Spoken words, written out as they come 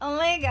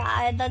my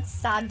god, that's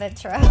sad but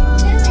true. Oh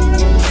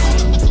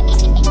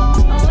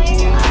my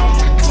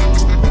god.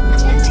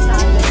 It's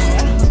sad but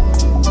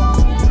true.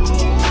 Oh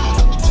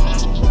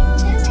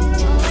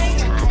my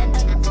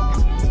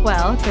god.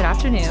 Well, good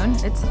afternoon.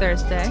 It's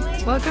Thursday.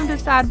 Welcome to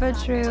Sad But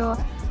True,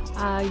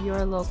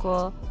 your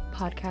local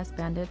podcast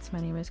bandits. My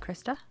name is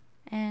Krista.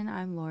 And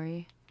I'm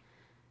Lori.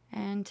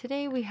 And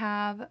today we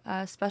have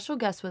a special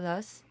guest with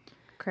us.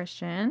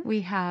 Christian.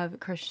 We have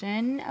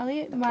Christian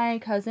Elliott, my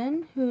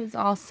cousin, who is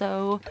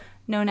also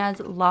known as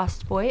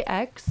Lost Boy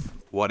X.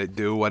 What it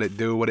do, what it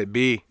do, what it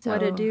be.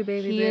 What it do,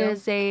 baby He boo?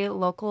 is a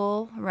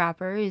local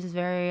rapper. He's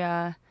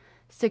very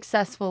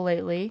successful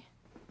lately.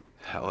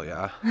 Hell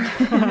yeah.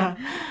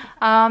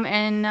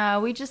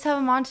 And we just have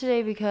him on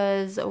today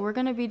because we're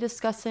going to be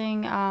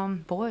discussing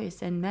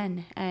boys and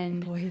men.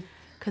 And Boys.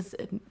 because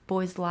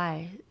boys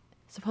lie.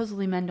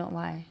 Supposedly men don't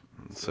lie.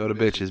 So do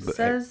bitches, but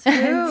Says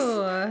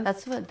who?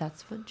 That's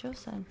what Joe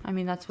said. I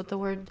mean, that's what the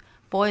word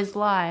boys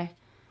lie.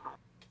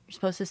 You're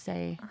supposed to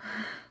say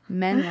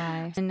men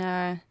lie.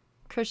 And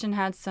Christian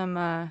had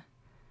some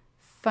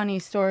funny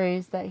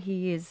stories that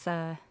he's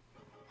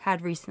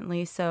had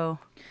recently. So,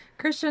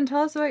 Christian,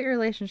 tell us about your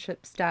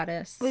relationship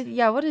status.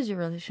 what is your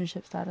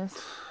relationship status?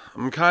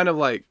 I'm kind of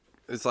like,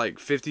 it's like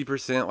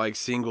 50% like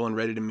single and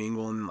ready to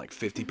mingle and like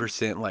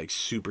 50% like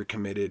super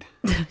committed.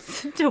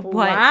 To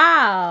what?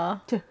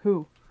 Wow. To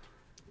who?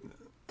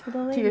 To the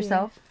lady. To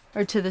yourself?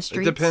 Or to the It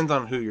streets? depends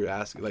on who you're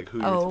asking, like who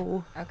you're...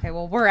 Oh. Okay,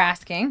 well, we're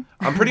asking.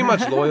 I'm pretty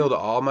much loyal to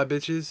all my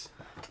bitches.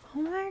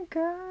 Oh my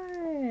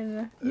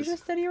god. You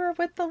just said you were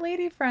with the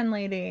lady friend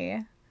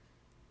lady.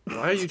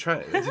 Why are you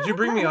trying... Did you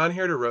bring me on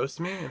here to roast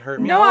me and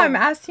hurt me? No, I'm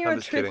asking you I'm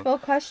a just kidding. truthful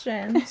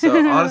question. So,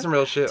 honest and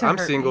real shit, To I'm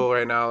hurt single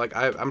right now. Like,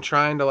 I'm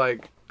trying to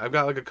like... I've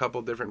got like a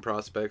couple different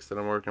prospects that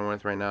I'm working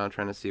with right now. I'm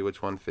trying to see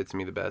which one fits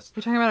me the best.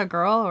 You're talking about a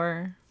girl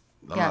or...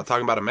 I'm Yes. not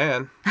talking about a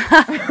man. You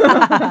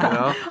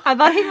know? I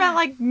thought he meant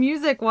like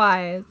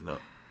music-wise. No.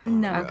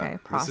 No. Okay, This is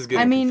prospect.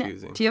 getting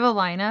confusing. Do you have a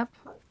lineup?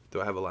 Do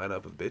I have a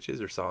lineup of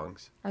bitches or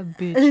songs? A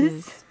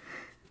bitches.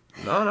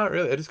 No, not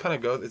really. I just kind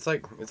of go. It's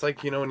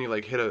like you know when you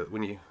like hit a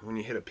when you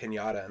hit a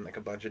piñata and like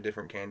a bunch of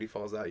different candy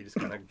falls out. You just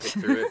kind of pick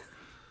through it.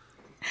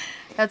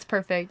 That's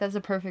perfect. That's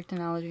a perfect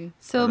analogy.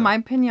 So my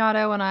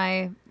piñata, when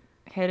I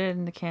hit it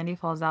and the candy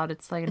falls out,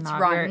 it's like It's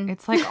not rotten.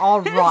 It's like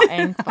all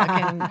rotten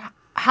fucking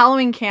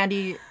Halloween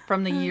candy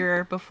from the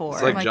year before.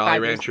 It's like, Like Jolly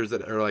 5 years. Ranchers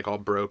that are like all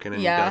broken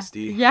and Yeah.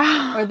 dusty.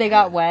 yeah. Or they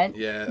got wet.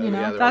 Yeah, You know,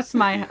 yeah, they're all that's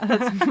my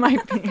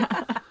sticky.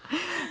 piñata.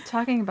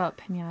 Talking about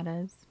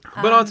piñatas.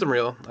 But on some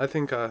real, I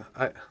think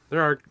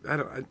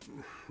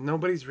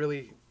nobody's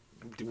really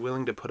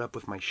willing to put up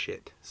with my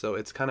shit. So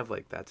it's kind of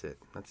like that's it.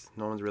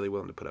 No one's really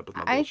willing to put up with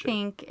my I bullshit.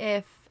 think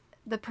if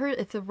the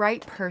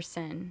right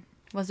person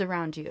was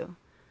around you,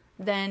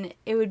 then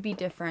it would be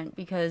different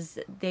because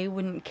they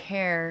wouldn't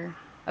care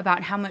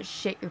about how much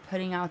shit you're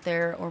putting out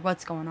there or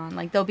what's going on.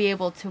 Like they'll be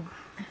able to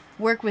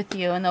work with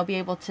you and they'll be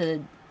able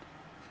to,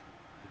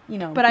 be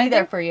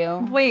there for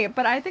you. Wait,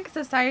 but I think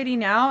society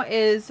now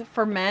is,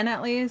 for men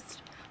at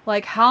least,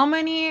 like how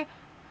many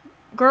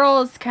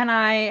girls can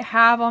I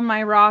have on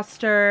my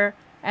roster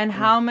and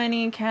how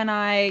many can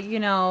I,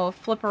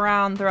 flip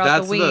around throughout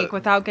That's the week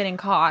without getting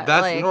caught?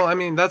 That's like, no, I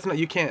mean that's not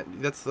you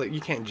can't. That's like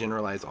you can't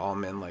generalize all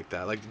men like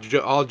that. Like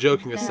all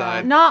joking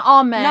aside, not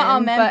all men. Not all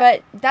men,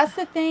 but that's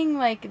the thing.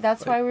 Like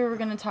that's why we were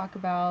going to talk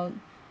about,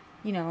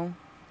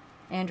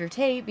 Andrew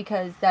Tate,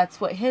 because that's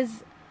what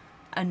his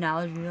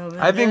analogy of it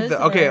I think is.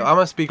 okay, where- I'm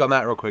gonna speak on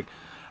that real quick.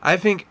 I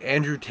think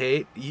Andrew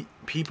Tate,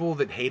 people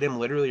that hate him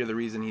literally are the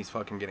reason he's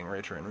fucking getting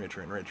richer and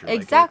richer and richer.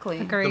 Exactly.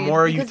 Like, Agreed. the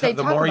more you Because they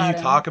the talk more you about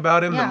him. talk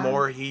about him, Yeah. the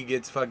more he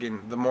gets.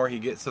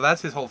 So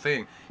that's his whole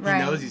thing. He Right.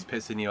 knows he's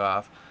pissing you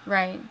off,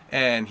 Right.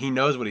 and he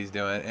knows what he's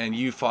doing, and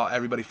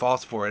everybody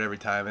falls for it every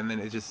time, and then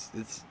it's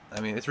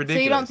ridiculous. So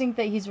you don't think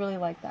that he's really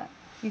like that?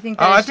 You think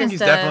Oh, that I it's think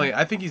just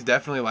I think he's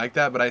definitely like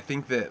that, but I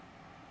think that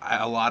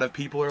a lot of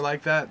people are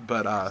like that.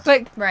 But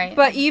Right.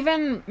 But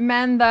even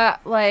men that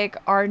like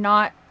are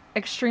not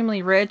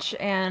extremely rich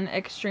and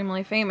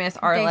extremely famous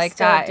are They like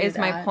still that. do Is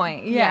my that.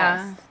 point.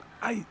 Yeah.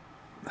 Yes.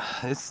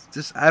 it's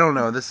just I don't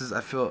know.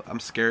 I feel I'm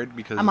scared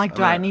because I'm like,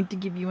 do I need to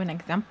give you an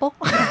example?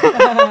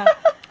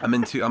 I'm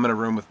in a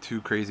room with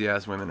two crazy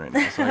ass women right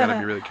now, so I gotta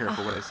be really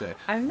careful what I say.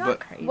 I'm not But-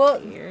 crazy. Well,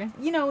 here.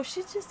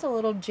 she's just a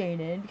little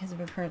jaded because of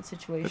her current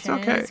situation. It's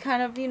okay. It's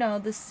kind of,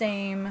 the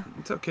same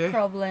It's okay.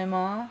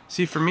 problema.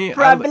 See, for me, Would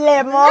you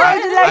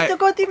like to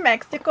go to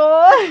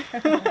Mexico?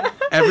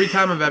 every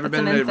time I've ever That's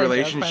been an in a inside joke, by the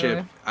relationship,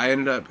 way. I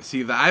ended up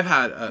I've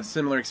had a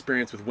similar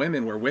experience with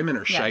women where women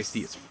are Yes.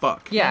 shysty as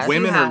fuck. Yes,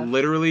 women you are have.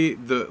 literally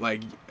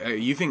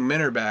you think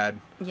men are bad.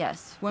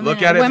 Yes.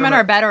 Look at it. Women from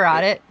are better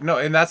at it. No,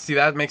 and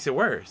that makes it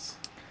worse.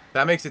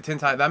 That makes it 10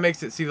 times. That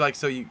makes it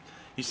so you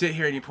sit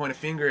here and you point a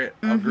finger at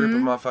a group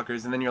of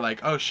motherfuckers, and then you're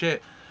like, oh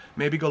shit,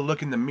 maybe go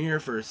look in the mirror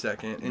for a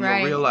second, and Right.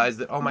 you'll realize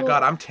that, oh my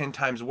god, I'm 10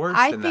 times worse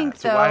I than think,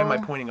 that. So why am I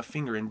though, pointing a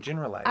finger and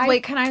generalizing?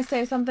 Wait, can I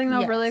say something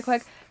though, really Yes.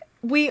 quick?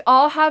 We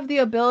all have the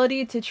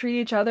ability to treat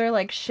each other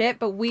like shit,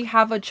 but we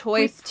have a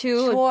choice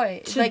to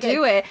Choice. do Like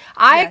it.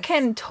 I yes.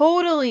 can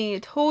totally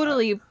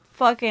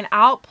fucking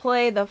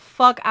outplay the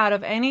fuck out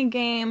of any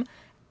game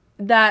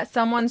that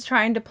someone's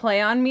trying to play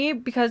on me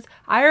because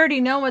I already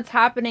know what's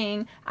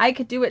happening. I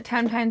could do it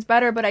 10 times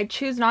better, but I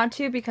choose not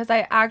to because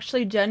I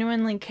actually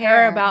genuinely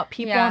care about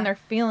people and their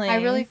feelings.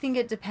 I really think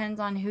it depends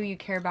on who you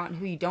care about and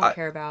who you don't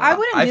care about. I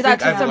wouldn't do that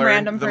think to some learned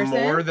random the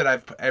person. more that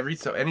I've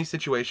any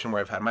situation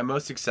where I've had my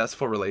most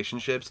successful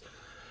relationships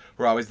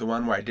were always the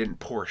one where I didn't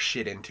pour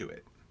shit into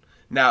it.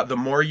 Now, the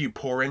more you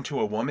pour into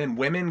a woman,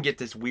 women get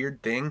this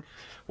weird thing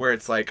where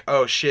it's like,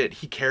 oh shit,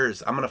 he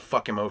cares. I'm gonna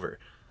fuck him over.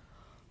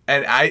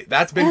 And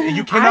that's been,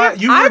 you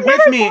cannot, you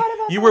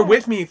were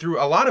with me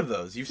through a lot of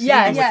those. You've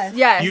seen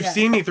me you've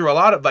seen me through a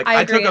lot of, like,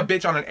 I took a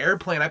bitch on an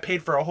airplane. I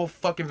paid for a whole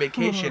fucking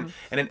vacation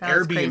and an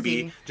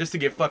Airbnb just to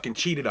get fucking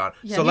cheated on.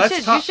 Yeah, so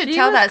let's talk. You should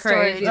tell that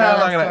story.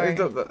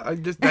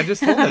 I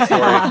just told the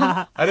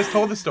story. I just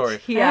told the story.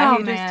 Yeah,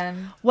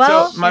 man.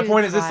 Well, so my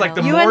point is this, like,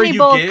 the you more and me you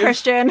both, give,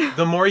 Christian.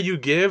 the more you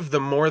give,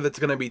 the more that's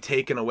going to be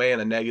taken away in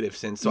a negative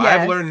sense. So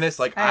Yes, I've learned this,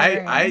 like, I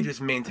agree. I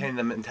just maintain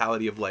the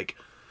mentality of, like,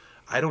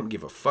 I don't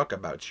give a fuck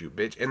about you,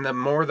 bitch. And the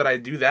more that I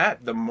do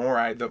that, the more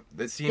it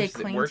seems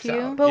it works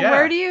out. But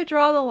where do you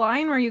draw the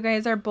line where you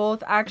guys are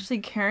both actually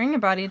caring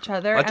about each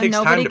other and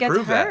nobody gets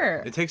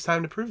hurt? It takes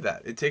time to prove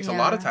that. It takes a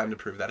lot of time to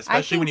prove that,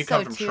 especially when you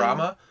come from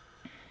trauma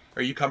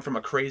or you come from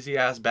a crazy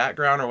ass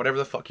background or whatever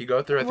the fuck you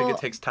go through. I think it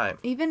takes time.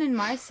 Even in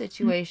my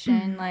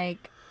situation,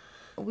 like,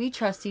 we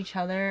trust each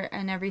other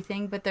and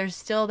everything, but there's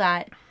still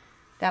that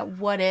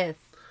what if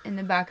in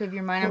the back of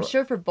your mind. I'm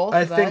sure for both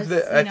of us.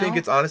 I think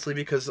it's honestly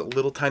because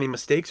little tiny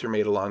mistakes are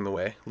made along the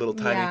way. Little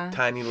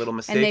tiny little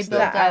mistakes and they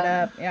build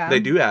add up. Yeah, they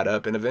do add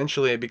up, and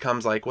eventually it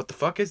becomes like, what the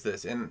fuck is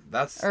this? And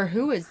or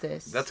who is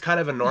this? That's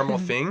kind of a normal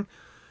thing.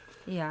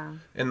 Yeah.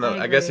 And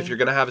I guess if you're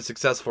gonna have a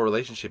successful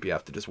relationship, you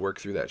have to just work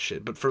through that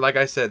shit. But like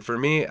I said, for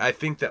me, I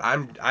think that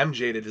I'm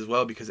jaded as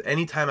well because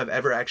anytime I've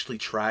ever actually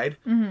tried.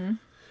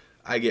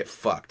 I get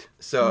fucked.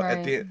 So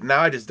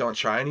now I just don't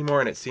try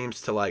anymore, and it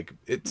seems to like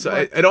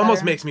it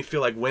almost makes me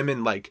feel like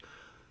women like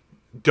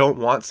don't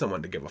want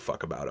someone to give a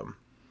fuck about them.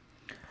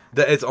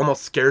 That it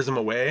almost scares them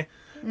away.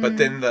 But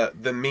then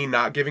the me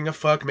not giving a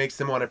fuck makes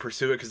them want to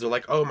pursue it because they're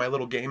like, oh, my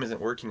little game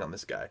isn't working on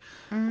this guy.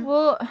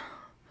 Well,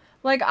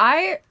 like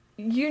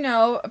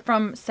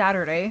from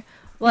Saturday,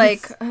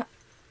 like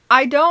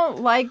I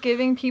don't like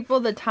giving people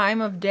the time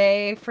of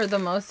day for the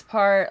most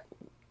part.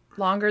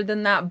 Longer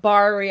than that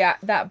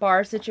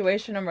bar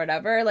situation or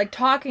whatever, like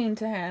talking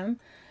to him,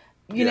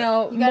 you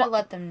know, you gotta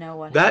let them know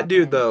what that happened.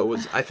 Dude though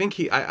was, I think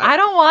I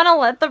don't want to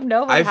let them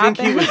know what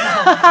happened.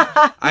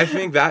 I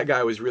think that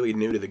guy was really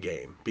new to the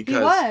game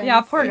because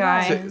poor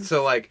guy.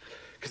 So like,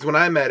 because when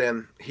I met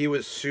him, he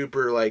was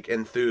super like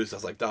enthused. I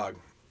was like, dog,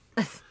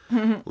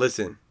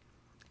 listen,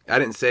 I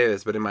didn't say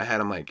this, but in my head,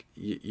 I'm like,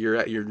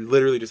 you're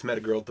literally just met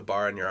a girl at the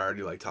bar and you're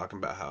already like talking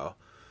about how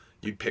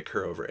you'd pick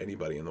her over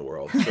anybody in the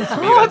world. So to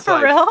me, that's for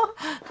like, real?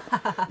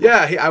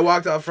 Yeah, I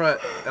walked out front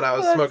and I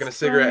was smoking a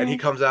cigarette and he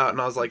comes out and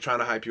I was like trying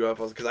to hype you up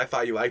because I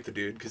thought you liked the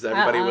dude because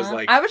everybody was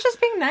like, I was just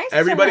being nice.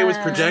 Everybody was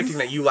projecting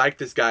that you liked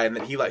this guy and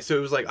that he liked. So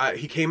it was like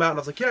he came out and I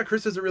was like, yeah,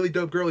 Chris is a really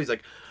dope girl. He's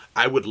like,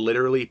 I would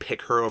literally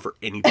pick her over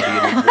anybody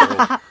in the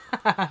world.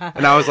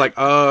 And I was like,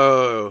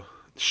 oh.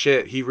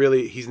 Shit,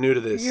 he's new to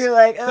this. You're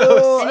like,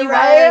 oh, and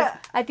right?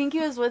 I think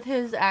he was with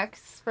his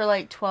ex for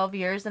like 12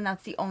 years, and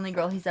that's the only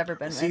girl he's ever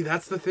been with. See,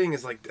 that's the thing,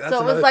 is like, that's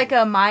so it was like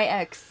how my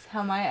ex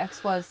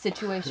was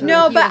situation.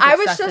 No, but I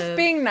was just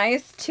being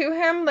nice to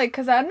him, like,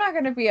 because I'm not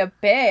going to be a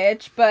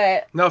bitch,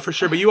 but... No, for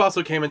sure, but you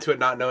also came into it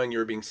not knowing you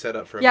were being set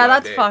up for a yeah,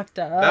 that's date. fucked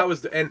up. That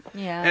was, and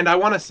I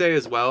want to say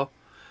as well,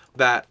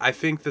 that I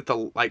think that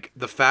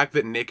the fact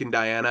that Nick and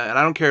Diana, and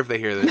I don't care if they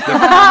hear this, the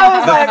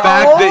fact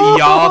that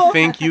y'all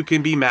think you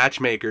can be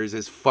matchmakers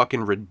is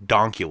fucking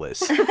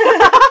redonkulous.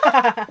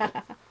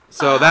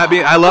 So that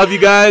being, I love you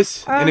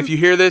guys, and if you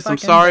hear this, I'm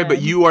sorry,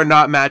 but you are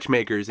not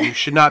matchmakers, and you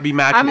should not be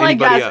matching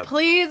anybody up.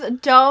 Please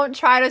don't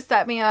try to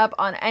set me up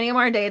on any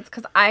more dates,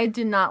 because I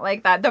do not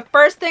like that. The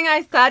first thing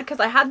I said, because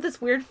I had this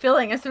weird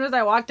feeling, as soon as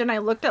I walked in, I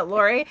looked at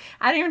Lori.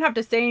 I didn't even have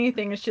to say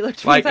anything, and she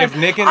looked at me and said, if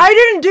Nick and, I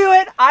didn't do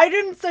it. I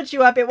didn't set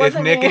you up. It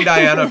wasn't me. If Nick and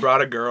Diana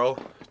brought a girl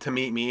to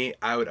meet me,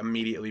 I would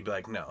immediately be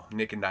like, no,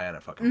 Nick and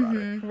Diana fucking brought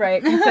her.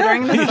 Right,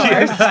 considering the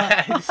source.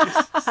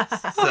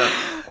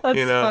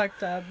 That's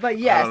fucked up. But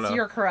yes,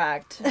 you're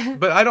correct.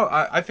 But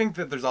I think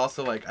that there's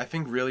also like, I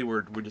think really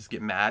we just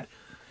get mad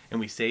and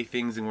we say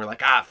things and we're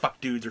like,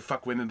 fuck dudes or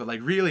fuck women, but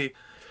like really,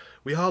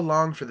 we all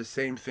long for the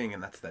same thing,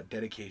 and that's that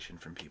dedication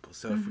from people.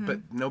 So, but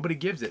nobody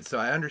gives it. So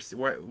I understand.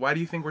 Why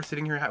do you think we're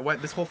sitting here?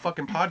 What this whole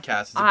fucking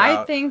podcast is about?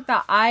 I think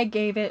that I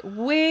gave it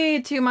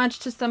way too much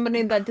to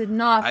somebody that did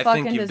not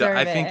fucking deserve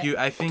it.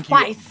 I think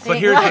twice. But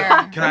here's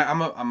I'm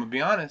gonna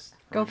be honest.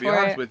 Go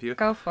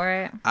for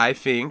it. I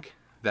think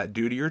that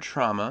due to your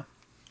trauma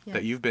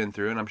that you've been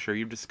through, and I'm sure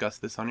you've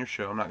discussed this on your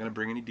show. I'm not gonna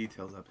bring any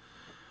details up,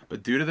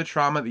 but due to the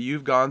trauma that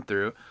you've gone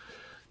through,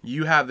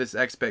 you have this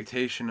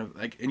expectation of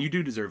like, and you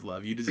do deserve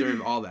love. You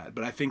deserve all that.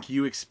 But I think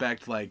you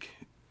expect like,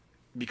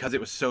 because it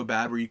was so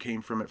bad where you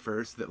came from at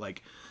first, that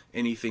like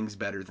anything's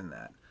better than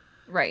that.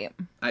 Right.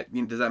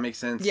 Does that make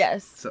sense?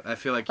 Yes. So I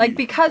feel like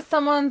because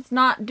someone's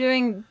not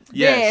doing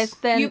Yes. this,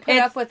 then You put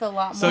up with a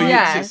lot So more.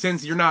 Yes.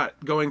 since you're not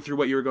going through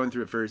what you were going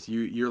through at first,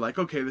 you're like,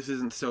 okay, this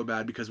isn't so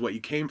bad because what you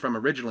came from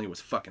originally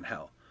was fucking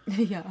hell.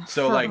 Yeah.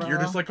 So For like you're real.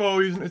 just like, oh,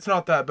 it's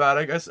not that bad.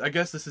 I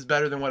guess this is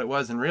better than what it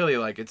was, and really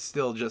like it's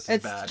still just as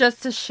it's bad.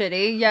 just as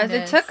shitty. Yes,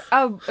 It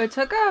it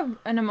took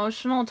an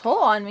emotional toll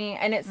on me,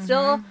 and it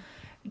still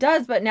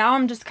does. But now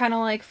I'm just kind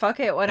of like, fuck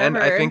it, whatever.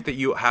 And I think that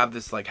you have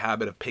this like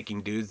habit of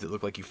picking dudes that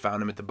look like you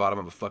found them at the bottom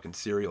of a fucking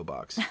cereal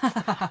box.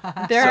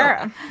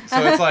 they're So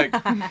it's like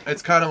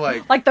it's kind of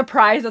like the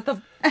prize at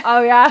the.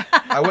 Oh yeah.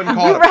 I wouldn't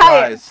call it a Right.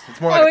 prize.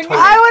 It's more like a toy.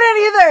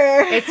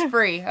 I wouldn't either. It's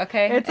free,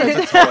 okay? It's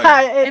It's a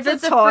toy. if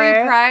it's a free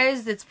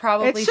prize, it's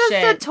probably It's just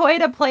shit. a toy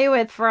to play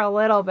with for a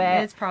little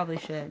bit. It's probably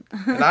shit.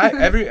 And I'm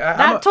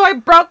That toy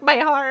broke my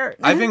heart.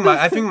 I think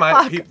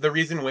Fuck. the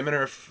reason women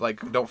are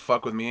like don't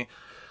fuck with me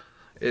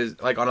is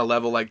like on a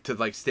level like to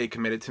like stay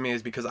committed to me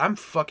is because I'm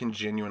fucking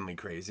genuinely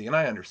crazy, and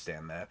I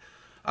understand that.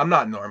 I'm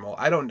not normal.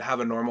 I don't have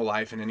a normal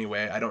life in any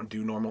way. I don't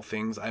do normal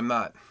things. I'm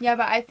not. Yeah,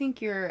 but I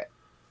think you're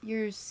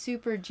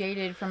super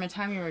jaded from a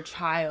time you were a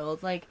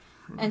child. Like,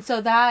 and so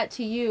that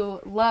to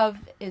you, love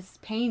is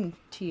pain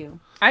to you.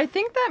 I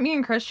think that me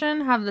and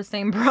Christian have the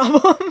same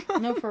problem.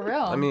 No, for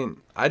real. I mean,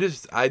 I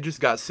just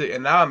got sick,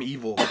 and now I'm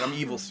evil. Like I'm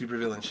evil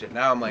supervillain shit.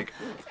 Now I'm like,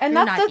 And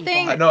You're that's not the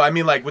thing. I know. I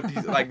mean, like with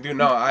these, like, dude,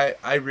 no,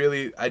 I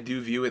really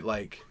do view it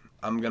like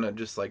I'm gonna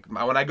just like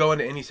when I go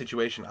into any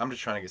situation, I'm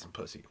just trying to get some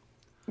pussy.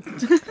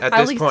 At At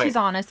this least point, he's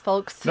honest,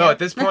 folks. no, at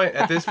this point,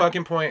 at this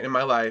fucking point in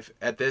my life,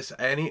 I'm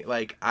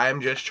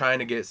just trying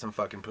to get some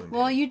fucking poon.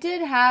 well, you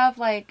did have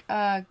like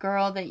a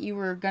girl that you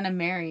were gonna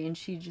marry, and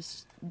she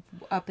just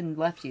up and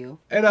left you.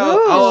 and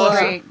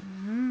Right.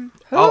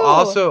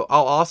 I'll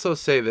also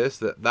say this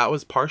that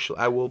was partial.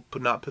 I will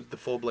not put the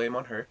full blame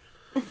on her,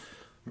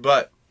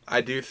 but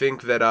I do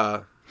think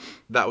that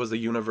that was a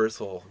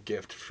universal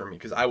gift for me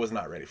because I was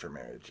not ready for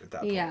marriage at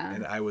that point, Yeah.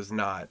 and I was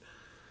not.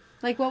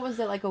 Like, what was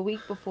it, like a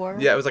week before?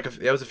 Yeah,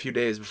 it was a few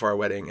days before our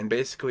wedding, and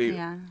basically,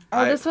 Yeah.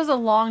 Oh, this was a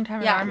long time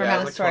ago. Yeah. I remember yeah, it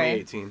the was story.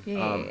 like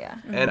 2018. Yeah.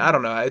 And I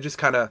don't know, I just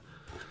kind of,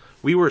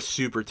 we were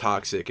super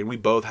toxic, and we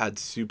both had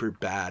super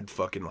bad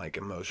fucking like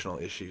emotional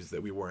issues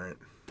that we weren't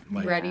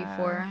like Ready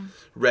for?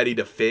 ready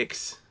to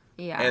fix.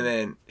 Yeah. And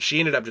then she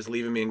ended up just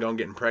leaving me and going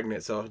getting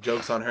pregnant. So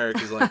joke's on her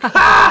because like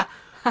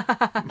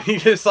you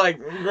just like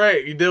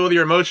great, you deal with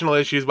your emotional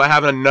issues by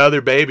having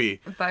another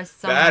baby. By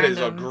some That is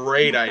a random-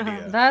 great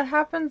idea. That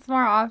happens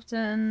more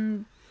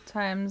often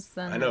times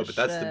than I know, it but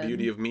that's the should.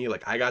 beauty of me.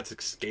 Like I got to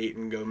skate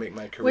and go make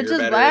my career Which is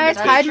better. why I and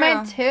tied true.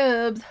 my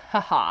tubes.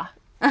 Haha.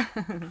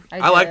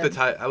 I like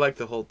I like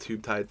the whole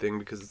tube tied thing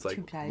because it's like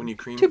Tube tied. when you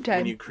cream Tube tied.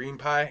 when you cream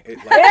pie, it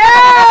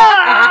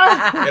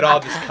like it all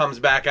just comes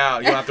back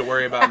out. You don't have to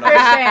worry about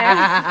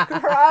nothing.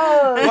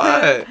 Gross.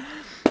 What?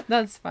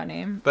 That's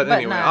funny. But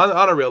anyway, no.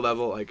 on a real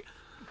level, like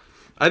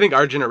I think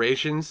our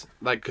generations,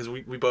 like, because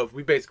we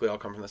basically all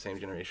come from the same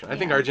generation. I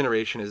think Yeah. our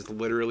generation is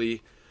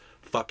literally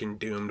fucking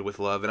doomed with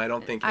love, and I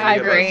don't think I any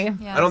of agree. us.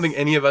 Yes. I don't think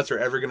any of us are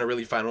ever gonna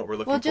really find what we're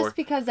looking Well, for. just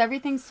because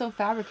everything's so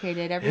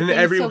fabricated, everything's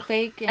every- so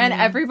fake, And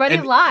everybody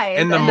And- lies.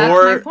 And the that's my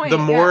more point, the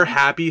more yeah.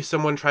 happy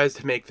someone tries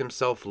to make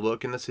themselves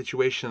look in the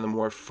situation, the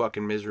more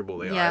fucking miserable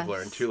they are. Yes. I've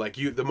learned too. Like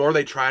the more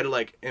they try to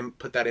like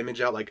put that image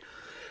out, like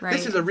right.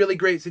 this is a really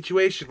great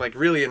situation. Like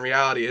really, in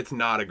reality, it's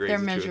not a great They're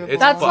situation. miserable. It's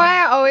That's fucked.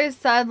 why I always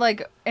said,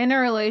 like, in a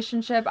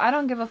relationship, I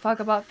don't give a fuck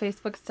about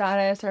Facebook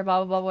status or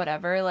blah, blah, blah,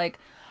 whatever. Like,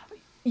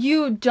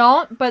 you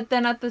don't, but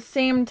then at the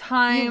same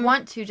time, you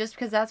want to just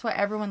because that's what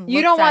everyone. you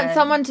looks don't want at.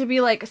 someone to be,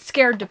 like,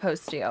 scared to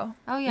post you.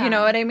 Oh yeah. You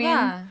know what I mean?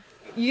 Yeah.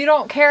 You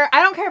don't care.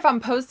 I don't care if I'm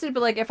posted,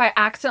 but, like, if I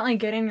accidentally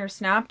get in your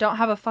snap, don't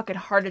have a fucking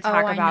heart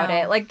attack I about know.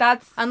 it. Like,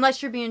 that's,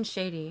 Unless you're being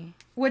shady.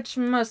 which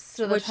most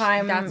of the Which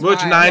time. that's Which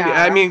why- 90,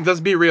 yeah. I mean, let's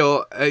be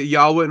real.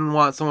 Y'all wouldn't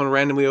want someone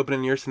randomly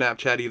opening your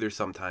Snapchat either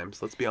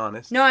sometimes. Let's be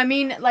honest. No, I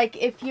mean like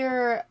if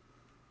you're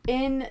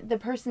in the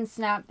person's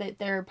snap that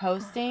they're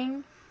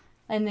posting,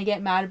 and they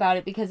get mad about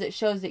it because it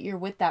shows that you're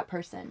with that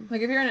person. Like,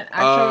 if you're in an Oh,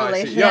 actual I see.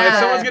 relationship. Yeah, if Yeah.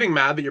 someone's getting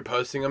mad that you're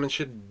posting them and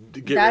shit,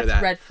 get That's rid of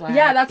that. red flag.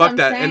 Yeah, that's Fuck what I'm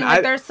that. saying. And Like,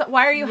 I- there's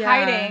why are you Yeah,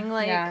 hiding?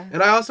 Like, yeah.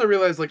 And I also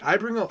realize, like, I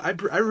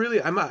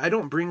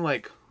don't bring,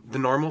 like, the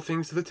normal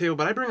things to the table,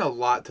 but I bring a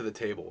lot to the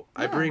table.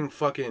 I Yeah. bring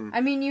fucking...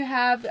 I mean, you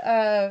have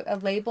a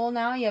label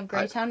now. You have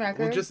Greytown Records.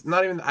 Well, just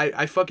not even... I'm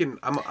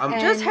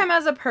And- just him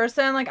as a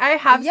person. Like, I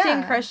have seen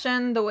Yeah.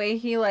 Christian, the way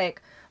he,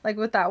 like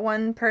with that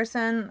one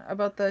person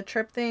about the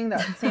trip thing,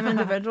 that same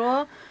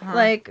individual.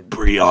 Like,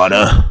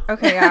 Brianna.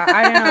 okay, yeah,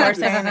 I don't know what we're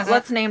saying.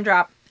 Let's name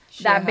drop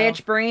that Shit-ho.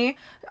 bitch Brie.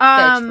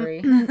 Bitch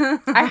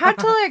free. I had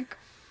to, like,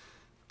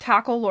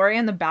 tackle Lori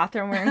in the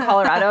bathroom. We were in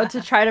Colorado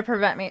to try to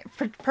prevent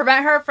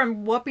her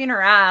from whooping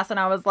her ass, and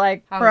I was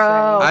like, I was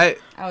bro. ready.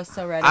 I was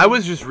so ready. I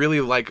was just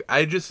really, like...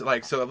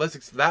 So,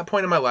 that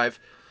point in my life,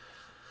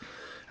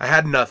 I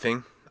had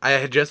nothing. I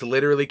had just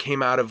literally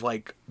came out of,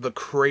 like, the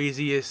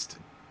craziest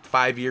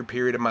 5-year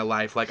period of my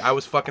life. Like, I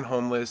was fucking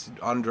homeless,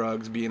 on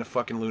drugs, being a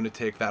fucking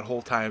lunatic that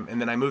whole time.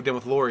 And then I moved in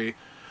with Lori,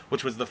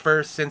 which was the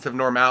first sense of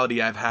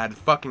normality I've had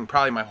fucking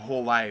probably my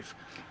whole life.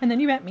 And then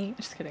you met me.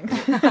 Just kidding.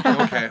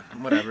 Okay,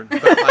 whatever.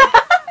 But like,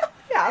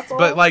 Yeah.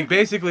 but like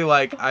basically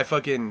like I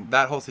fucking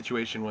that whole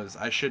situation was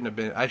I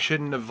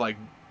shouldn't have like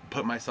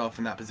put myself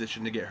in that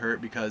position to get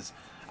hurt because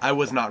I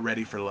was not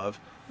ready for love.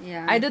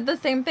 Yeah. I did the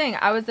same thing.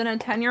 I was in a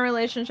 10-year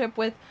relationship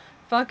with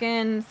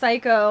fucking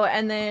Psycho,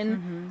 and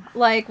then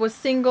like was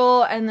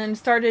single, and then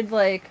started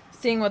like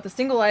seeing what the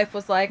single life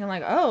was like, and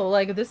like, oh,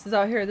 like this is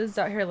out here,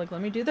 like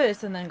let me do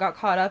this, and then got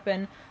caught up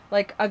in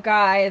like a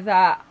guy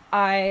that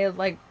I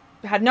like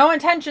had no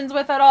intentions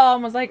with at all,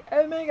 and was like,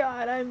 oh my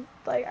god, I'm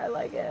like, I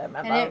like him,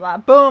 and blah, blah,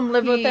 blah. Boom,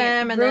 lived with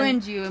him, and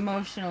ruined you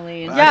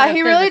emotionally. And yeah,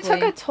 he really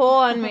took a toll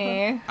on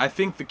me. I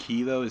think the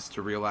key though is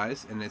to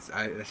realize, and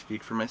I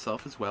speak for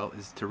myself as well,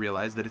 is to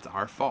realize that it's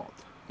our fault.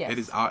 Yes. It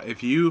is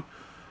if you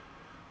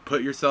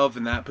put yourself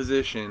in that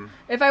position.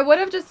 If I would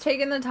have just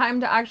taken the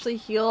time to actually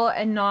heal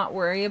and not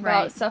worry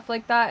about Right. stuff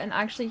like that, and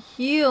actually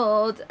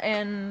healed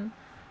and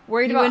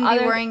worried You about wouldn't be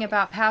other, worrying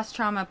about past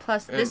trauma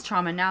plus this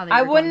trauma now that I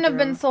you're wouldn't going have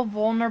been through. so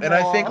vulnerable. And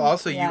I think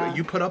also Yeah.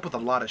 you put up with a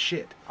lot of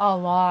shit. A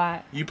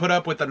lot. You put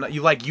up with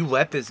you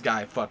let this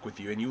guy fuck with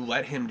you, and you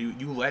let him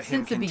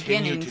Since the continue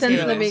beginning, to Since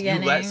do the this.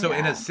 beginning, So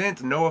in yeah. a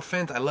sense, no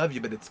offense, I love you,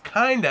 but it's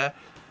kinda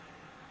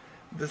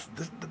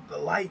the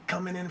light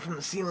coming in from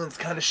the ceiling's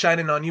kind of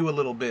shining on you a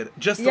little bit,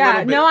 just a Yeah,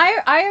 little bit. no,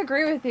 I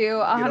agree with you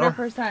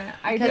 100%.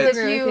 I do Because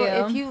agree with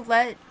you. if you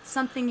let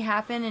something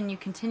happen and you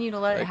continue to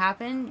let it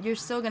happen, you're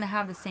still gonna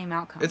have the same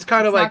outcome. It's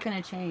kinda like- not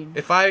gonna change.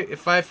 If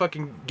I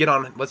fucking get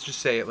on, let's just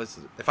say it,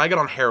 if I get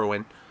on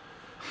heroin,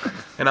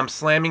 and I'm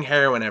slamming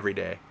heroin every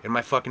day in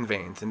my fucking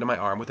veins into my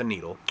arm with a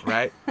needle,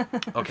 right?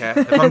 Okay,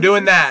 if I'm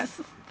doing that,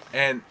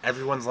 and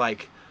everyone's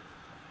like,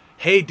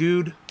 "Hey,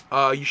 dude,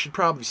 you should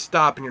probably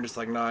stop," and you're just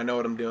like, "No, I know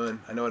what I'm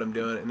doing. I know what I'm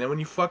doing." And then when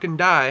you fucking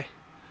die,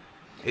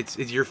 it's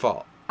your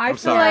fault. I'm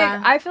sorry.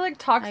 I feel like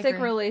toxic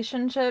agree.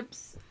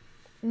 relationships,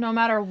 no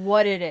matter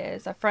what it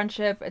is, a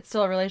friendship, it's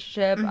still a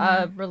relationship,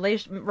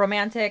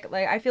 romantic,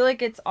 like I feel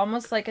like it's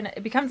almost like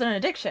it becomes an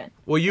addiction.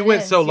 Well, you It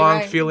went is, so you're long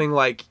right. feeling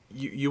like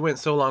you went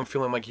so long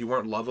feeling like you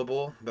weren't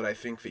lovable, that I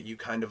think that you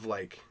kind of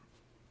like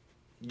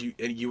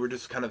you were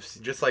just kind of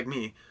just like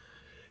me.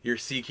 You're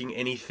seeking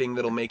anything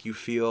that'll make you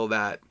feel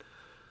that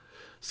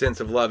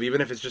sense of love,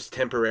 even if it's just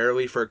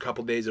temporarily for a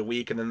couple days a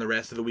week, and then the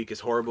rest of the week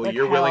is horrible. Like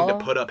You're willing to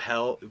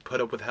hell. put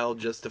up with hell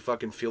just to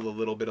fucking feel a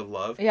little bit of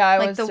love. Yeah, I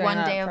like was the doing one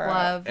that day of for-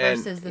 love And-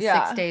 versus the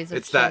Yeah. 6 days of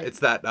It's shit.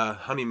 that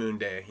honeymoon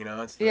day, you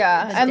know. It's the,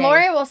 Yeah, The and day.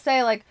 Lori will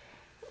say like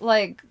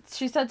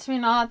she said to me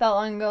not that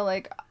long ago,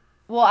 like,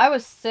 well, I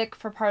was sick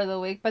for part of the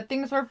week, but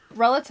things were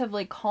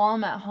relatively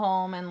calm at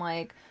home and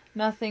like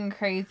nothing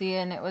crazy,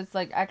 and it was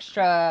like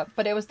extra,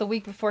 but it was the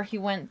week before he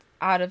went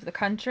out of the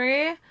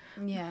country.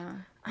 Yeah.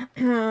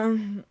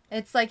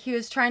 It's like he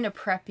was trying to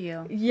prep you.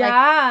 Like,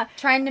 Yeah,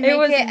 trying to It make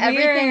was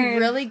everything weird.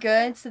 really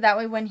good so that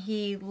way when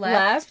he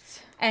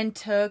left and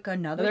took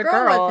another The girl,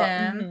 girl, with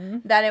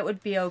him, that it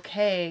would be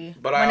okay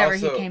But I whenever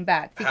also he came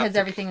back have because to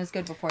everything was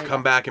good before he come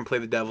left. back and play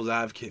the devil's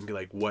advocate and be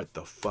like, "What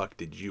the fuck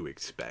did you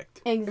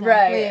expect?" Exactly.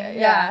 right,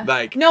 yeah.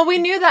 Like, No, we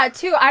knew that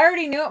too. I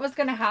already knew it was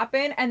gonna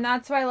happen, and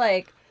that's why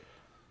like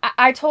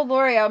I told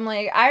Lori, I'm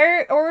like,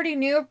 I already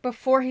knew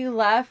before he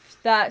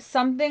left that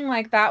something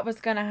like that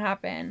was gonna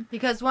happen.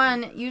 Because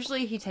one,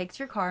 usually he takes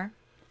your car.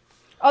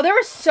 Oh, there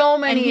were so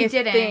many he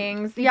didn't.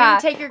 things. He yeah,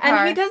 didn't take your and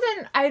car. he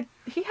doesn't.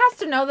 He has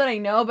to know that I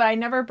know, but I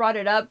never brought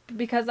it up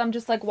because I'm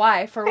just like,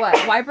 why? For what?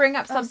 Why bring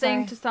up something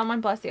sorry. to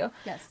someone? Bless you.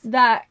 Yes.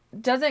 That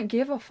doesn't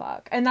give a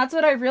fuck, and that's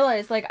what I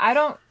realized. Like, I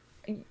don't.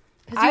 Because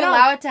I you don't-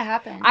 allow it to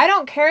happen. I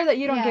don't care that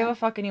you don't Yeah. give a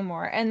fuck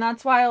anymore, and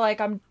that's why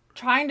like I'm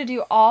trying to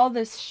do all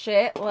this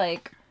shit.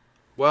 Like,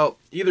 well,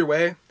 either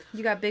way,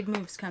 You got big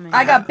moves coming.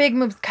 I got big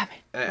moves coming.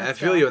 I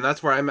feel you, and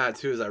that's where I'm at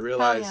too. Is I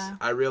realize,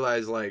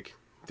 yeah. like,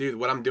 dude,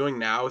 what I'm doing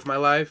now with my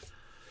life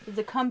It's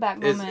a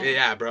comeback is, moment.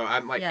 yeah, bro.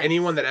 I'm like Yes.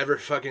 anyone that ever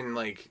fucking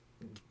like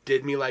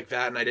did me like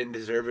that and I didn't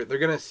deserve it. They're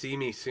gonna see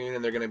me soon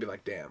and they're gonna be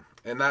like, damn.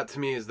 And that to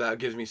me that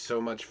gives me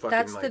so much fucking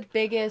That's like. the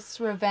biggest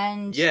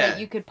revenge Yeah. that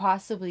you could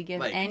possibly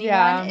give Like- anyone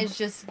Yeah. is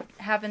just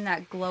having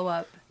that glow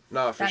up.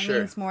 No, for That sure.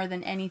 means more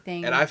than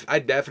anything. And I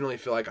definitely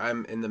feel like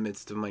I'm in the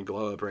midst of my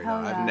glow up right now.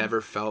 Hell I've yeah.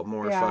 never felt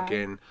more Yeah.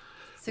 fucking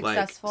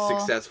successful. like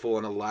successful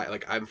and alive.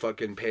 Like I'm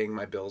fucking paying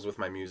my bills with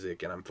my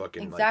music and I'm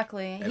fucking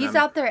Exactly. and He's I'm-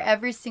 out there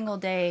every single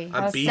day.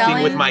 I'm That's beefing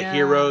selling- with my yeah.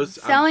 heroes.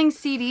 I'm- Selling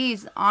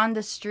CDs on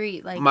the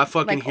street, like my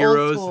fucking like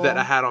heroes old that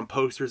I school. had on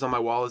posters on my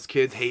wall as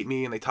kids hate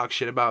me and they talk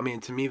shit about me,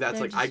 and to me that's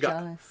They're like I just got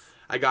jealous.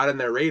 I got in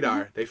their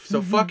radar. They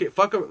so fuck it,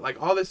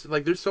 like all this,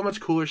 like there's so much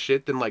cooler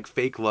shit than like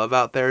fake love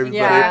out there. everybody.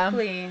 Yeah.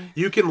 Exactly.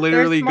 You can There's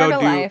literally more go to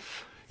do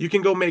life. You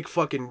can go make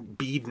fucking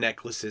bead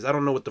necklaces. I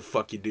don't know what the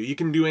fuck you do. You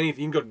can do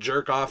anything. You can go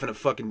jerk off in a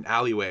fucking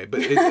alleyway.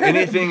 But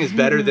anything is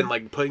better than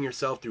like putting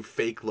yourself through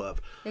fake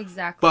love.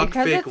 Exactly. Fuck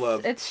Because fake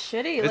love. it's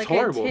shitty. It's like,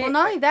 horrible. Well,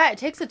 not only that, it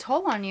takes a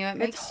toll on you. It It's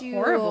makes you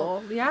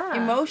horrible. Yeah.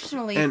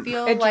 emotionally And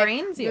feel it like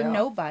drains you're you.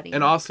 nobody.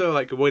 And also,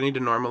 like, we need to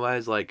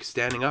normalize, like,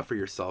 standing up for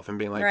yourself and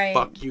being like, Right.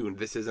 fuck you,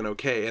 this isn't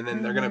okay. And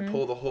then they're going to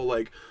pull the whole,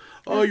 like,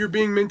 oh, you're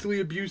being mentally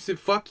abusive.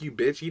 Fuck you,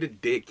 bitch. Eat a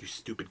dick, you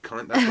stupid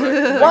cunt. That's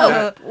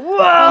right. Whoa!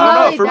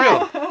 I don't know,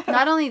 for real.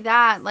 Not only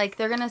that, like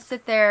they're gonna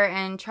sit there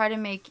and try to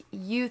make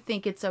you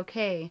think it's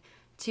okay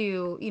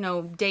to, you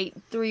know, date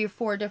 3 or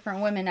 4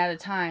 different women at a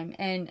time.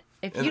 And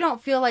if you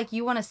don't feel like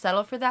you want to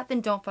settle for that, then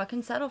don't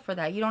fucking settle for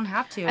that. You don't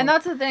have to. And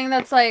that's the thing.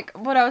 That's like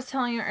what I was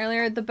telling you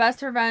earlier. The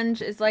best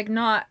revenge is like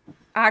not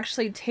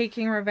actually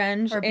taking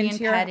revenge Or being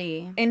into your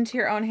petty. into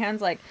your own hands.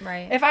 Like,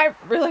 Right. if I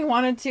really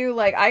wanted to,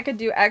 like, I could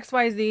do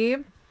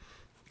XYZ,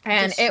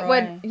 and it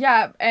would,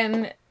 Destroy.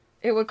 and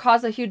it would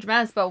cause a huge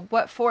mess. But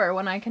what for?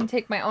 When I can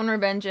take my own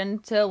revenge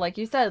into, like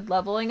you said,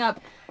 leveling up,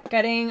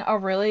 getting a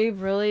really,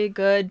 really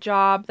good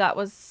job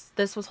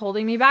this was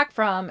holding me back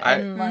from,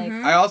 and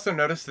I also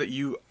noticed that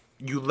you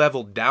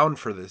leveled down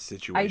for this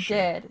situation.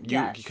 I did,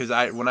 yes. Because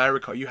when I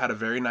recall, you had a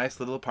very nice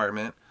little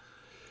apartment.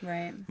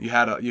 Right. You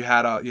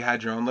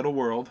had your own little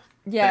world.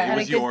 Yeah, It had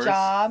a was good yours.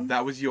 job.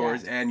 That was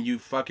yours, and you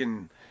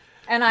fucking.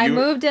 And I You-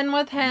 moved in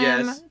with him,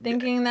 Yes.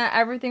 thinking that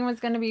everything was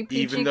going to be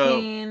peachy Even though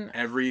clean.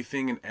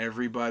 everything and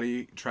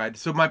everybody tried.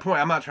 So my point,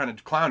 I'm not trying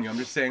to clown you. I'm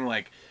just saying,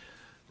 like,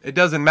 it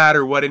doesn't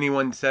matter what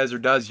anyone says or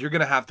does. You're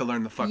gonna have to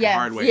learn the fucking Yes.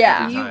 hard way Yeah.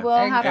 every You time. will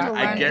have Exactly. to And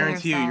learn I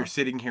guarantee you, for you're yourself.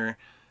 sitting here,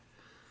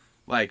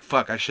 like,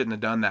 fuck, I shouldn't have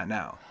done that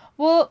now.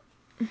 Well,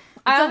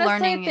 I a honestly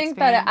learning think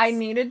that I experience.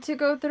 needed to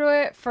go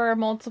through it for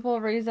multiple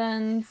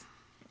reasons.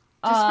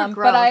 Just for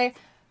growth. But I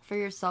For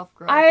your self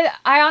growth.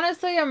 I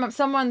honestly am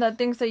someone that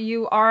thinks that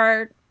you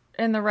are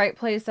in the right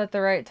place at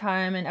the right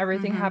time, and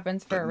everything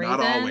happens for But a reason.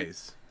 not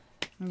always.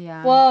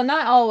 Yeah. Well,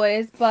 not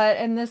always, but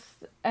in this,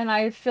 and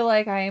I feel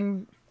like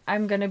I'm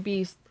gonna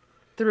be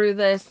through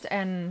this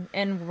and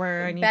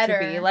where I need to be.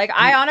 Better. Like,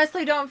 I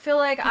honestly don't feel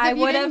like I if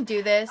you would didn't have.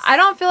 do this. I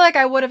don't feel like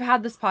I would have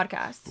had this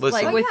podcast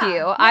Listen. like with Oh, yeah,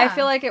 you. I yeah.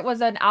 feel like it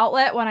was an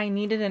outlet when I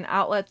needed an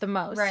outlet the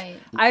most. Right.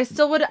 I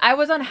still would. I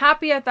was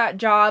unhappy at that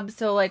job,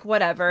 so like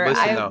whatever.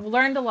 Listen, I though.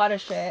 learned a lot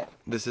of shit.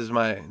 This is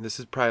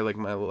probably like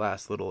my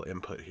last little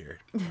input here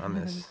on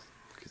this.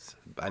 Because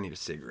I need a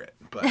cigarette.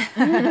 But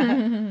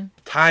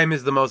time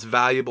is the most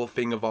valuable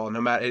thing of all.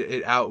 No matter,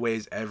 it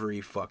outweighs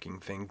every fucking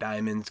thing.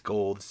 Diamonds,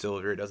 gold,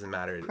 silver, it doesn't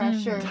matter.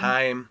 Pressure.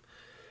 Time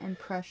And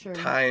pressure.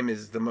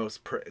 is the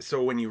most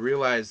so when you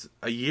realize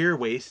a year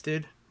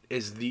wasted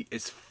is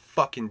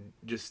fucking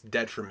just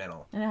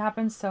detrimental. And it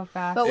happens so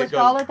fast. But It with goes-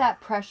 all of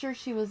that pressure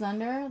she was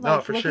under,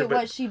 like for look sure, at but-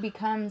 what she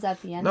becomes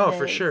at the end No, of it.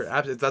 for sure.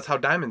 That's how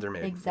diamonds are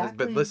made. Exactly.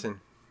 But listen,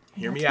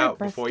 hear me That's out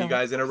my before you birthstone.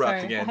 guys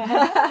interrupt Sorry.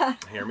 again.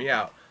 Hear me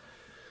out.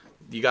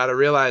 You got to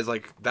realize,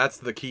 like, that's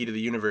the key to the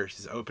universe,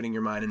 is opening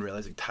your mind and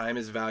realizing time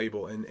is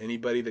valuable, and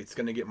anybody that's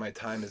going to get my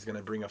time is going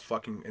to bring a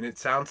fucking, and it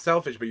sounds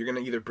selfish, but you're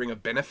going to either bring a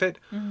benefit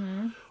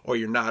or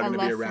you're not A going to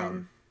be lesson.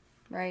 around.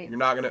 Right. You're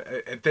not going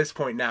to, at this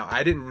point now,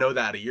 I didn't know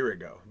that a year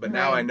ago, but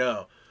now Right. I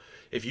know.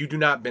 If you do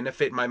not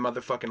benefit my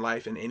motherfucking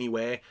life in any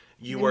way,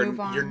 Then move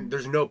on.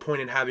 there's no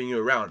point in having you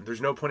around. There's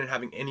no point in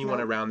having anyone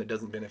Nope. around that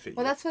doesn't benefit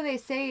Well, you. that's what they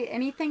say.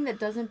 Anything that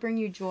doesn't bring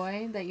you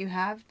joy that you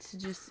have to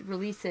just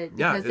release it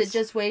Yeah, because it's- it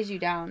just weighs you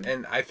down.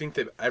 And I think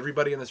that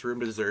everybody in this room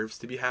deserves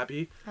to be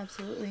happy.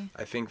 Absolutely.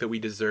 I think that we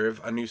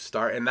deserve a new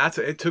start. And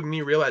it took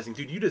me realizing,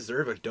 dude, you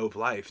deserve a dope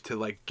life to,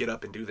 like, get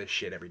up and do this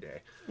shit every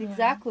day.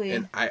 Exactly.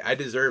 And I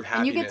deserve And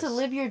happiness. you get to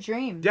live your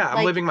dream. Yeah, I'm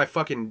Like, living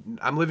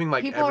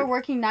like people are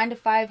working 9 to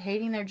 5,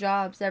 hating their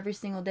jobs every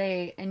single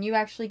day, and you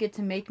actually get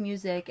to make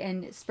music and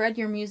spread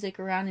your music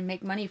around and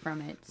make money from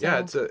it. So, Yeah,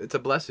 it's a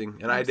blessing.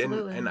 And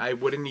Absolutely. I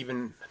wouldn't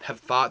even have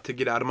thought to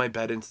get out of my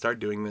bed and start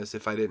doing this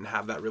if I didn't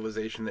have that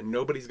realization that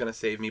nobody's going to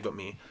save me but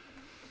me.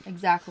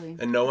 exactly.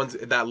 And no one's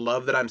that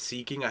love that I'm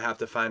seeking, I have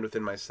to find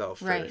within myself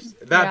Right. first.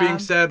 That Yeah. being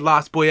said,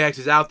 Lost Boy X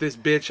is out this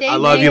bitch. I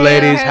Thank love you you,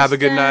 ladies. Have a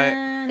good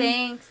night.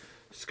 Thanks.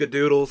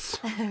 Skadoodles.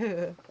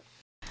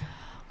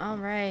 All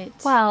right.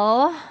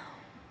 Well,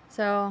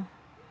 So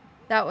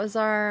that was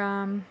our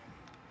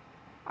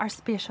our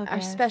special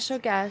guest. special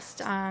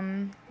guest.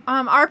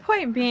 Our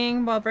point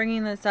being, while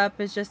bringing this up,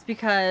 is just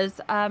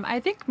because I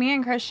think me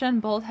and Christian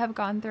both have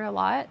gone through a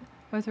lot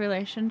with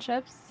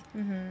relationships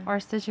or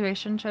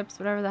situationships,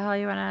 whatever the hell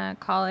you want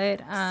to call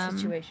it.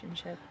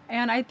 Situationship.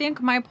 And I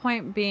think my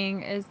point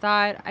being is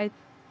that I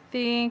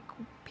think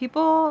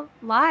people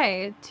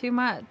lie too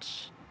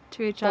much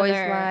to each Boys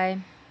other. lie.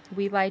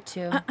 We lie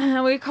too.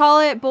 We call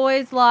it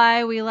boys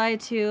lie. We lie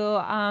too.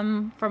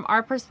 From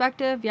our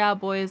perspective, yeah,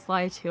 boys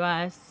lie to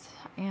us.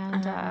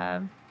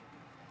 And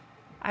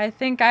I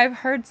think I've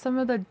heard some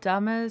of the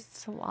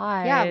dumbest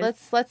lies. Yeah,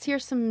 let's hear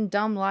some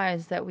dumb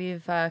lies that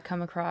we've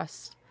come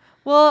across.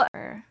 Well,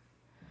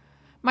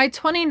 my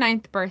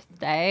 29th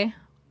birthday,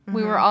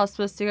 we were all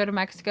supposed to go to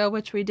Mexico,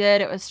 which we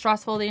did. It was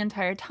stressful the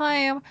entire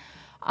time.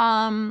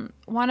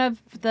 One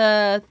of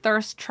the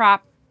thirst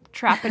trap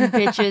trapping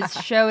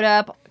bitches showed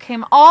up,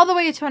 came all the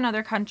way to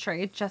another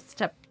country just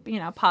to,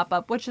 pop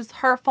up, which is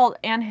her fault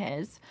and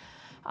his.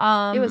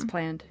 It was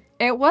planned.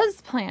 It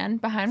was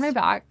planned behind my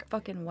back.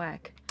 Fucking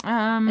whack.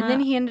 And And then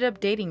he ended up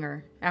dating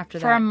her after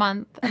that. for a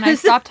month, and I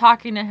stopped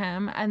talking to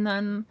him, and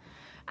then...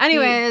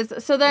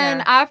 Anyways, so then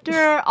yeah.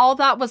 after all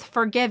that was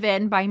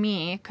forgiven by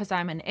me, because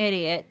I'm an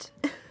idiot,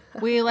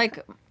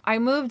 I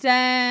moved in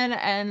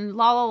and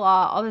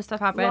all this stuff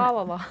happened. La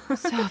la la.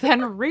 So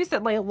then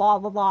recently, he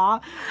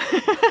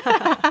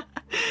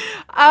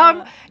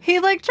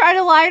tried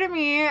to lie to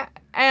me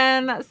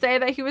and say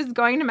that he was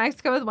going to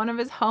Mexico with one of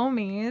his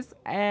homies,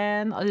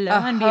 and lo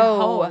and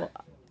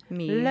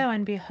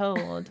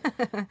behold,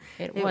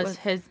 it was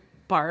his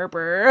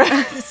barber,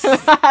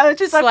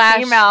 which is a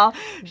female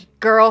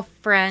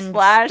girlfriend.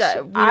 I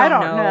I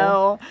don't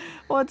know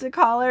what to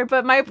call her.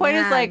 But my point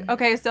is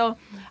okay, so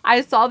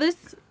I saw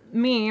this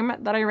meme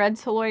that I read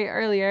to Lori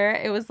earlier.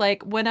 It was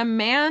when a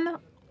man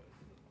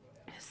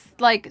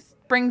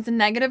brings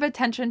negative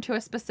attention to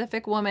a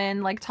specific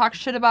woman, talks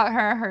shit about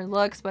her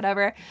looks,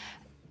 whatever.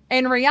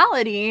 In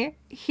reality,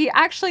 he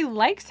actually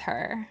likes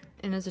her.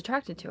 And is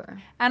attracted to her.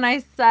 And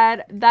I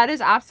said, that is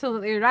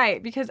absolutely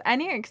right. Because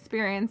any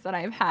experience that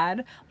I've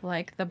had,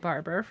 like the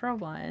barber for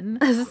one,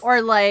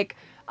 or La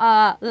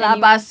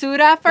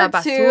Basura for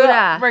two,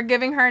 we're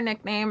giving her a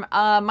nickname.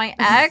 My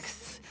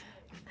ex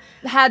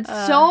had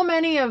so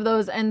many of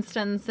those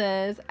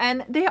instances.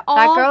 And they all...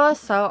 That girl is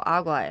so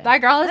ugly.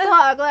 That girl is so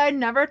ugly. I'd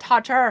never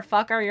touch her or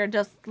fuck her. You're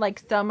just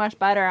so much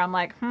better. I'm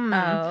like,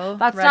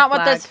 that's not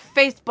what this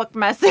Facebook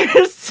message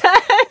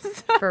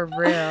says. For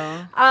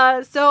real.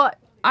 So...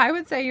 I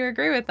would say you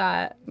agree with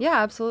that.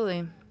 Yeah,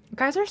 absolutely.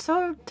 Guys are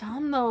so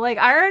dumb though.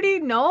 I already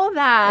know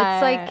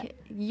that. It's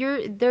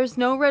there's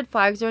no red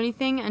flags or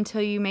anything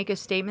until you make a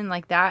statement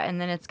like that,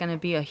 and then it's gonna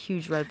be a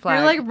huge red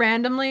flag. You're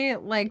randomly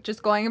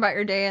just going about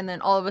your day, and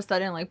then all of a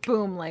sudden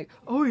boom,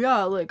 oh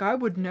yeah, I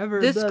would never.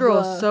 This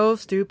girl's so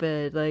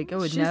stupid. I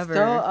would never. She's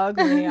so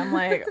ugly. I'm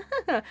like,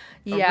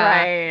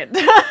 yeah,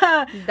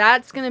 right.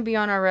 That's gonna be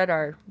on our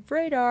radar.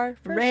 Radar.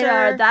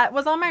 Sure. That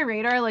was on my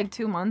radar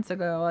 2 months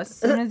ago. As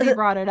soon as he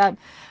brought it up.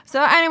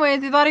 So,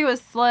 anyways, he thought he was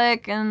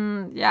slick,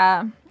 and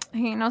yeah.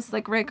 He ain't no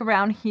slick Rick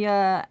around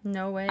here.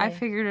 No way. I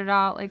figured it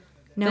out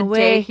no the way.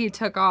 day he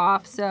took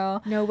off.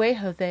 So no way,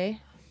 Jose.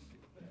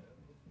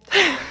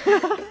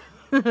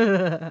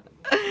 No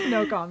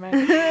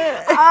comment.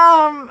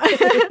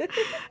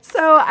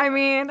 So I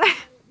mean,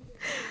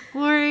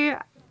 Lori.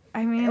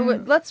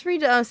 Let's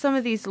read some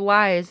of these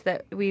lies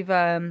that we've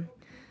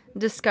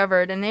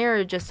discovered, and they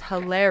are just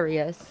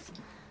hilarious.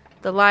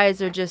 The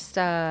lies are just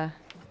they're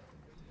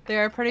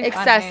pretty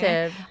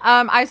excessive.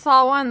 Funny. I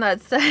saw one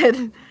that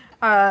said.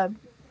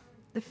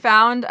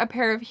 Found a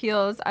pair of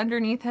heels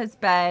underneath his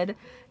bed,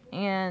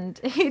 and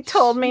he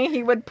told me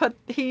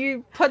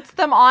he puts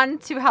them on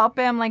to help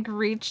him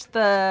reach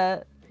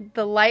the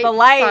light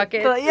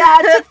socket.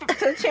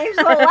 To change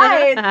the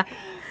lights.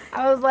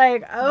 I was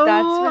like, oh,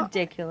 that's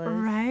ridiculous,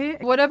 right?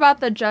 What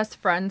about the just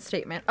friend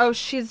statement? Oh,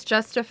 she's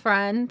just a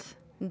friend.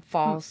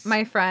 False.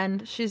 My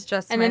friend, she's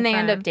just. And my then they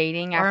friend. end up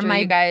dating after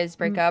you guys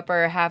break up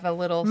or have a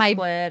little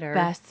split, or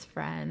best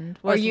friend,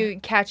 or you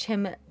catch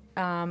him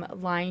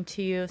lying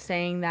to you,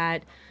 saying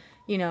that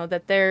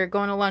that they're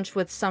going to lunch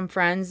with some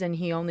friends and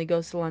he only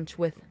goes to lunch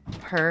with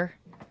her.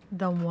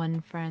 The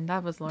one friend.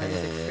 That was Laura's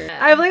experience.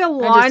 I have a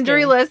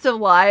laundry list of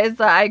lies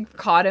that I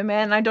caught him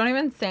in. I don't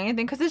even say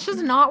anything because it's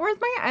just not worth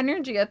my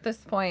energy at this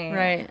point.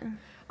 Right.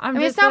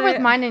 It's not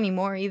worth mine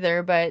anymore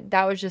either, but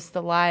that was just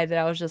the lie that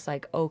I was just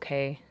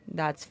okay,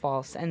 that's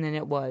false. And then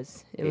it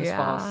was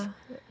false.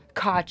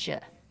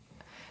 Gotcha.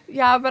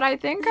 Yeah, but I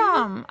think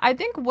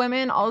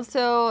women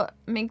also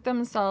make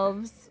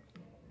themselves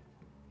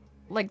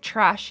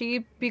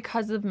trashy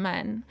because of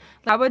men.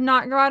 I would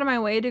not go out of my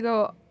way to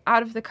go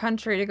out of the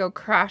country to go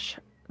crash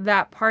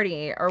that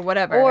party or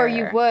whatever. Or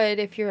you would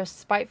if you're a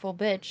spiteful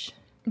bitch.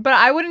 But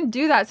I wouldn't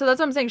do that. So that's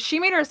what I'm saying. She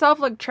made herself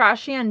look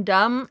trashy and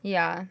dumb.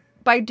 Yeah.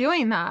 By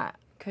doing that.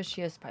 Because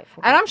she is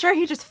spiteful. And I'm sure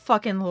he just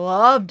fucking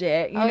loved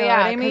it. You know what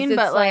I mean?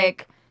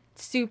 But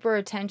super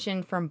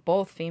attention from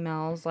both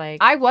females.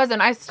 I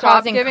wasn't. I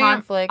stopped causing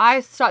conflict.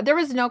 There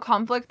was no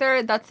conflict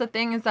there. That's the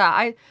thing is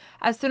that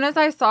as soon as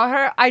I saw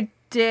her, I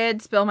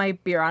did spill my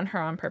beer on her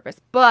on purpose.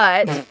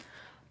 But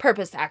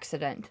purpose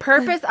accident.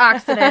 But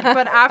after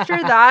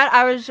that,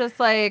 I was just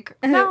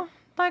no.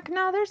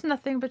 No, there's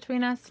nothing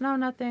between us. No,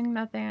 nothing.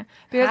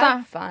 Because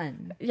have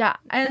fun. Yeah,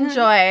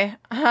 enjoy.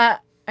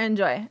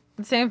 Enjoy.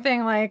 Same thing,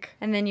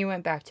 And then you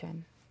went back to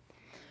him.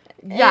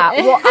 Yeah,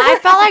 well, I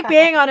felt like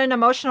being on an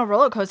emotional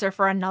roller coaster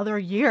for another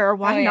year.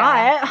 Why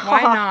not?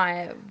 Why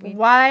not?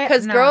 Why?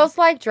 Because girls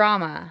like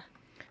drama.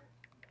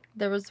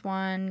 There was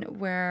one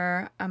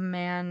where a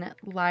man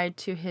lied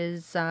to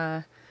his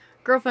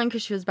girlfriend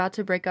because she was about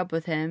to break up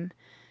with him.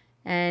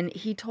 And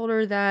he told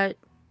her that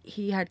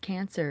he had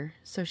cancer,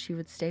 so she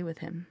would stay with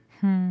him.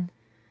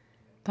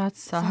 That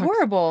sucks. It's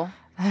horrible.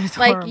 That is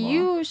horrible.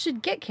 You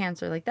should get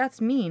cancer.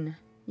 That's mean.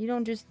 You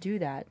don't just do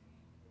that.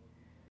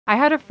 I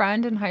had a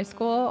friend in high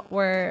school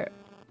where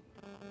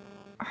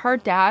her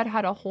dad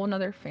had a whole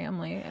nother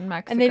family in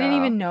Mexico. And they didn't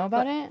even know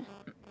about it?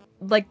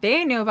 Like,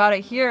 they knew about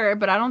it here,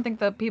 but I don't think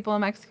the people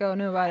in Mexico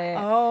knew about it.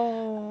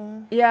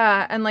 Oh.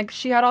 Yeah, and, like,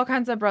 she had all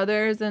kinds of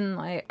brothers, and,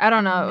 like, I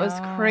don't know. It was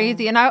No.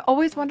 crazy. And I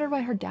always wondered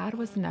why her dad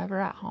was never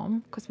at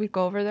home, because we'd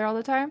go over there all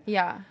the time.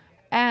 Yeah.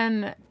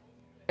 And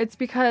it's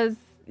because,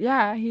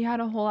 yeah, he had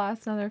a whole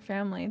ass another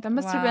family. That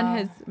must have been Wow.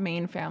 his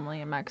main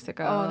family in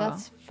Mexico. Oh,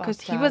 that's because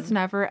fucked he was up.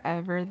 never,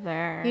 ever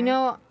there. You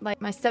know,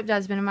 like, my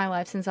stepdad's been in my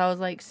life since I was,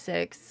 like,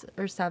 6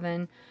 or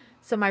 7.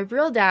 So my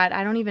real dad,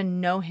 I don't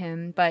even know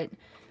him, but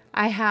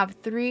I have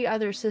 3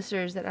 other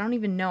sisters that I don't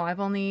even know.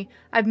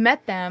 I've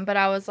met them, but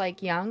I was,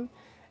 like, young.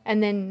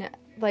 And then,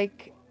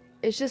 like,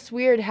 it's just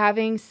weird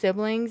having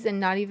siblings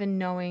and not even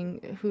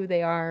knowing who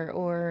they are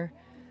or,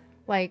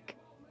 like,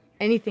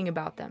 anything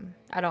about them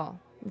at all.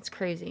 It's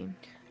crazy.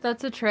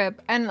 That's a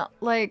trip. And,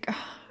 like,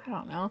 I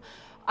don't know.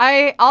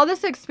 All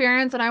this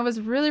experience, and I was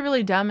really,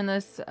 really dumb in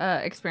this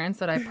experience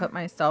that I put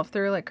myself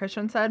through, like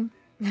Christian said.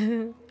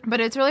 But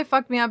it's really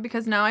fucked me up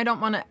because now I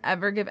don't want to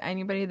ever give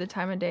anybody the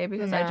time of day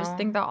because I just No.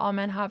 think that all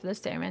men have the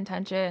same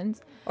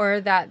intentions. Or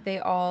that they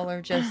all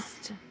are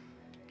just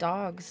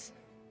dogs.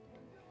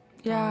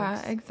 Yeah,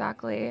 Dogs.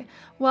 exactly.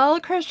 Well,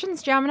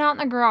 Christian's jamming out in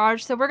the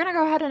garage, so we're going to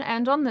go ahead and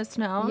end on this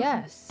note.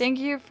 Yes. Thank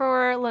you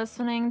for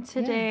listening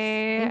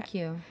today. Yes, thank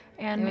you.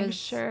 And It make was-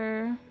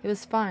 sure. It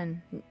was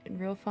fun.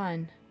 Real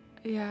fun.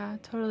 Yeah,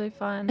 totally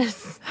fun.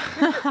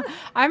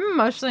 I'm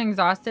emotionally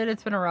exhausted.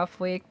 It's been a rough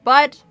week,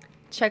 but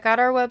Check out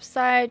our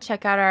website.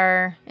 Check out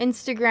our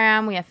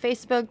Instagram. We have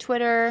Facebook,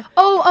 Twitter.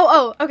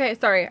 oh, okay,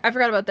 sorry. I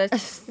forgot about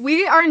this.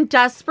 We are in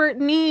desperate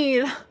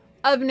need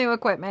of new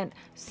equipment.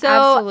 So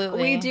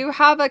Absolutely. we do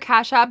have a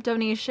Cash App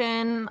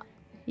donation.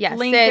 Yes,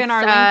 Link in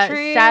our link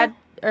tree.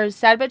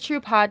 Sad but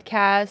True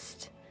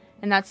podcast,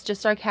 and that's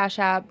just our Cash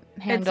App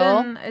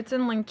handle. It's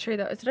in Linktree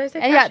though. Did I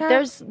say And Cash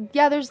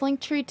yeah, App? there's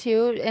Linktree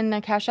too, and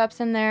the Cash App's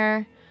in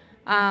there.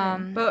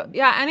 But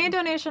yeah, any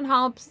donation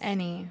helps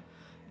Any.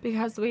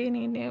 because we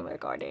need new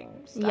recording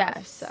stuff.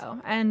 Yes. So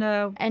and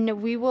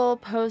And we will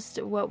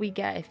post what we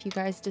get if you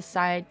guys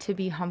decide to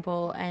be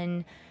humble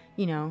and,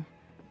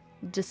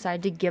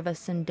 decide to give us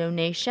some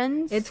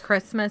donations. it's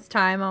Christmas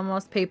time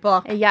almost,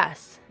 people.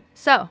 Yes.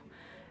 So,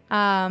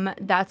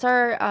 that's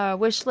our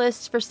wish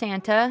list for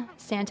Santa.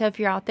 Santa, if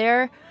you're out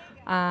there,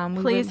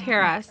 Please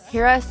hear us.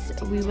 Hear us.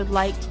 We would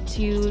like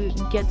to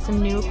get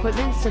some new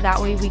equipment so that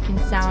way we can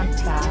sound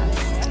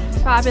fast.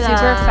 Fabulous.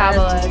 Super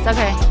fabulous.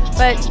 Okay,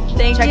 but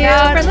Thank check you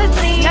out, for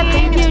listening. Yeah,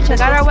 thank you. Check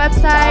out our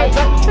website.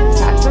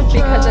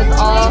 Because it's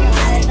all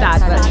sad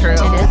but true.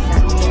 It is sad.